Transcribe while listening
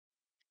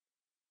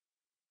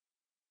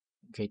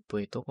Guide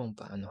po ito kung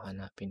paano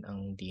hanapin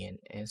ang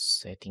DNS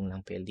setting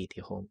ng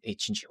PLDT Home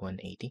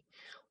HG180.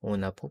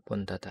 Una po,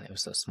 punta tayo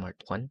sa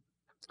smartjuan.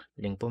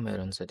 Link po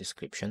meron sa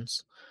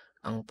descriptions.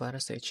 Ang para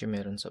sa HG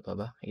meron sa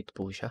baba, ito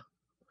po siya.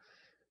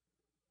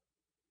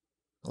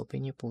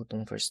 Open niyo po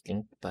itong first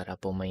link para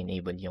po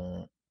ma-enable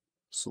yung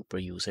super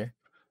user.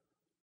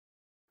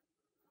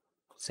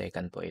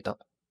 Second po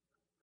ito,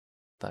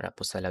 para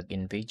po sa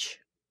login page.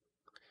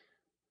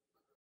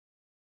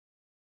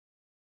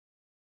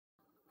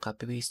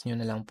 Copy-paste nyo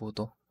na lang po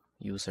to,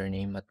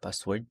 username at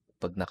password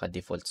pag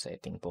naka-default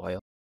setting po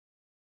kayo.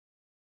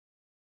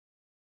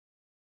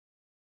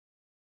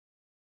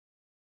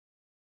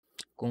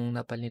 Kung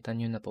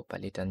napalitan nyo na po,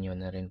 palitan nyo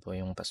na rin po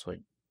yung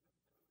password.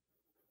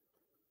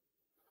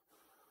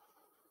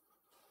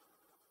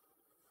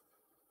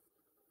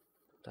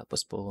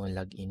 Tapos po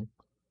login.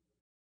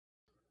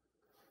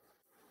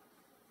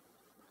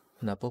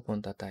 Na po,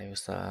 punta tayo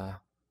sa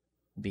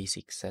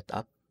basic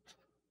setup.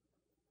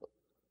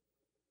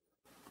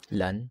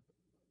 LAN.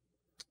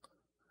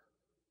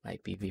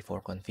 IPv4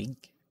 config.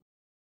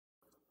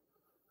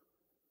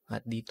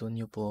 At dito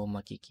nyo po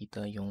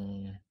makikita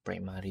yung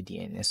primary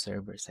DNS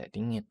server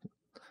setting,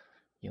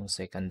 yung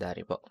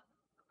secondary po.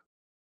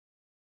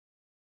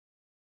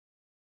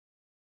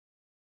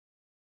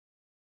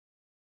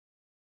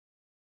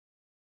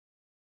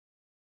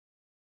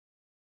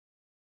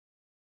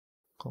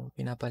 Kung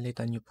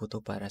pinapalitan nyo po to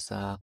para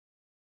sa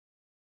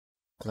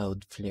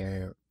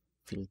Cloudflare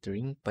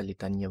filtering,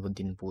 palitan nyo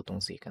din po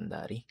tong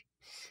secondary.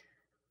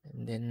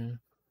 And then,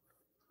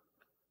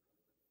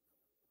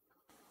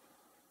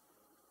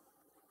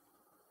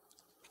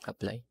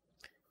 apply.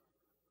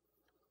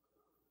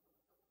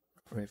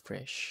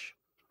 Refresh.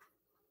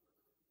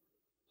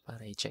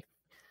 Para i-check.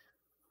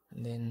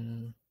 And then,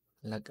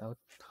 log out.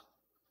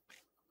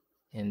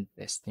 And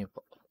test nyo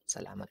po.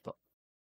 Salamat po.